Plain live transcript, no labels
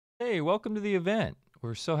Hey, welcome to the event.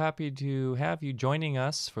 We're so happy to have you joining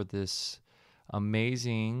us for this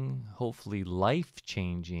amazing, hopefully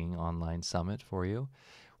life-changing online summit for you.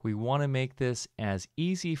 We want to make this as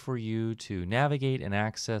easy for you to navigate and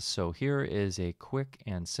access, so here is a quick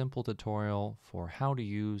and simple tutorial for how to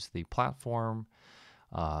use the platform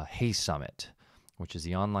HeySummit, which is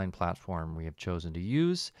the online platform we have chosen to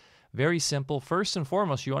use. Very simple. First and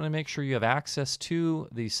foremost, you want to make sure you have access to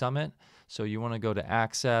the summit. So you want to go to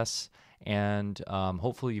Access, and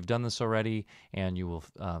hopefully you've done this already, and you will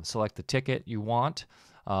select the ticket you want,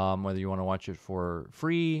 whether you want to watch it for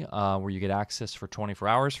free, where you get access for 24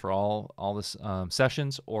 hours for all this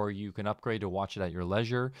sessions, or you can upgrade to watch it at your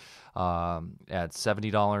leisure at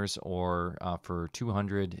 $70, or for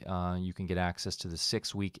 $200, you can get access to the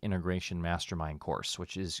 6-week integration mastermind course,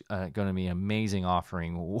 which is going to be an amazing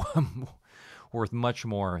offering, worth much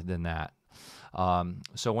more than that.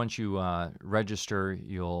 So once you register,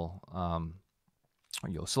 you'll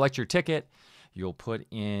select your ticket. You'll put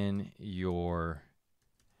in your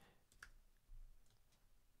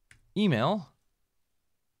email.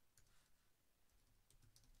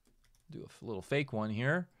 Do a little fake one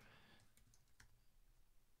here.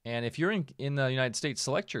 And if you're in the United States,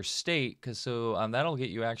 select your state, because that'll get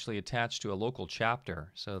you actually attached to a local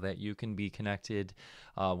chapter so that you can be connected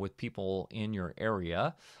with people in your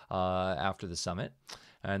area after the summit.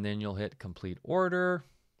 And then you'll hit complete order.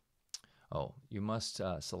 Oh, you must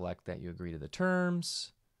select that you agree to the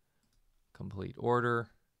terms. Complete order.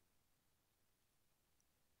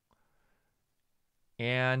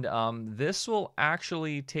 And this will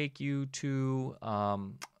actually take you to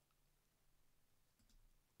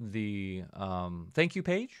the thank you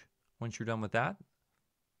page once you're done with that,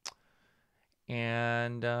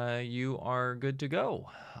 and you are good to go.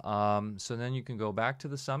 So then you can go back to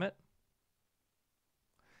the summit,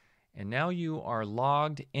 and now you are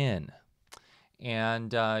logged in,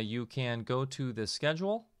 and you can go to the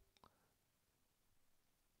schedule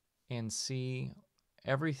and see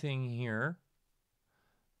everything here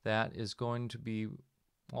that is going to be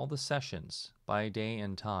all the sessions by day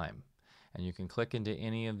and time. And you can click into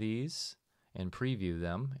any of these and preview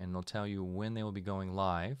them, and they'll tell you when they will be going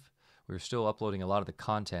live. We're still uploading a lot of the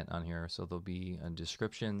content on here, so there'll be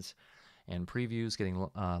descriptions and previews getting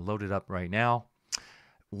loaded up right now.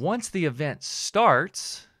 Once the event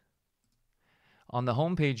starts, on the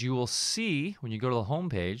homepage you will see, when you go to the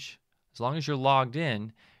homepage, as long as you're logged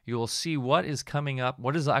in, you will see what is coming up,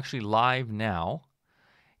 what is actually live now.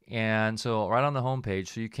 And so right on the homepage,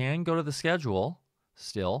 so you can go to the schedule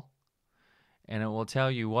still, and it will tell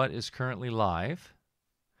you what is currently live.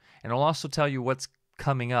 And it'll also tell you what's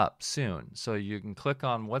coming up soon. So you can click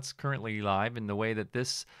on what's currently live, and the way that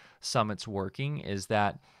this summit's working is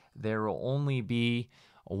that there will only be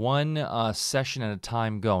one session at a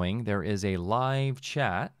time going. There is a live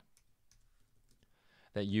chat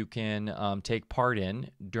that you can take part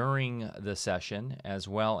in during the session, as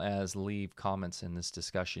well as leave comments in this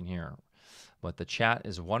discussion here. But the chat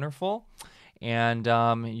is wonderful. And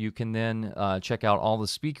you can then check out all the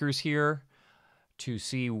speakers here to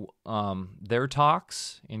see their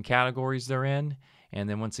talks in categories they're in. And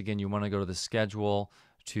then once again, you want to go to the schedule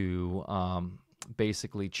to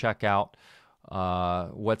basically check out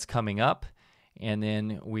what's coming up. And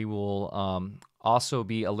then we will also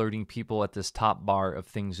be alerting people at this top bar of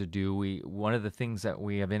things to do. One of the things that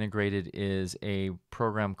we have integrated is a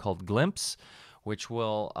program called Glimpse, which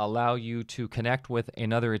will allow you to connect with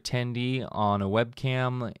another attendee on a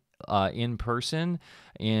webcam in person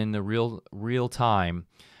in the real time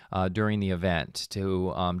during the event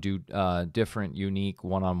to do different unique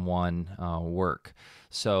one-on-one work.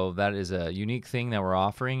 So that is a unique thing that we're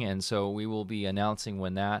offering, and so we will be announcing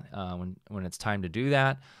when it's time to do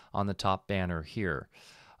that on the top banner here.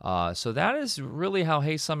 So that is really how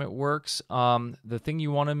HeySummit works. The thing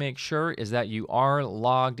you want to make sure is that you are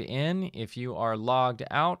logged in. If you are logged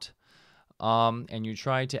out and you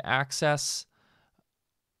try to access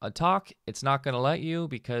a talk, it's not going to let you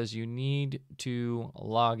because you need to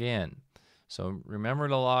log in. So remember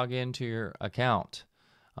to log into your account.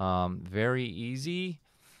 Very easy.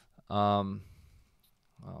 I'm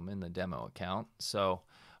in the demo account. So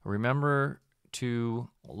remember to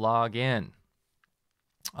log in.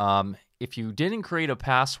 If you didn't create a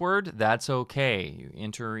password, that's okay. You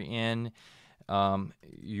enter in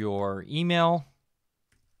your email.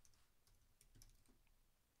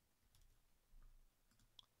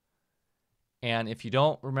 And if you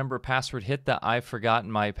don't remember a password, hit the I've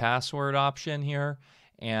forgotten my password option here,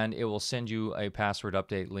 and it will send you a password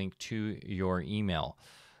update link to your email.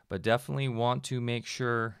 But definitely want to make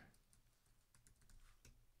sure,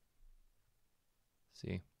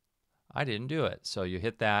 see, I didn't do it. So you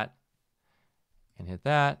hit that and hit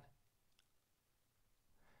that.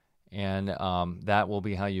 And that will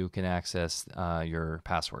be how you can access your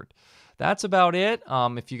password. That's about it.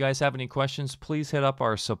 If you guys have any questions, please hit up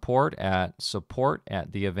our support at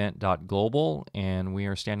theevent.global, and we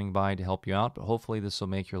are standing by to help you out. But hopefully this will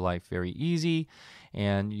make your life very easy,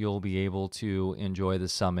 and you'll be able to enjoy the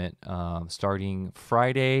summit starting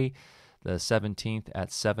Friday, the 17th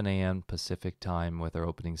at 7 a.m. Pacific time with our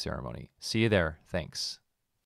opening ceremony. See you there. Thanks.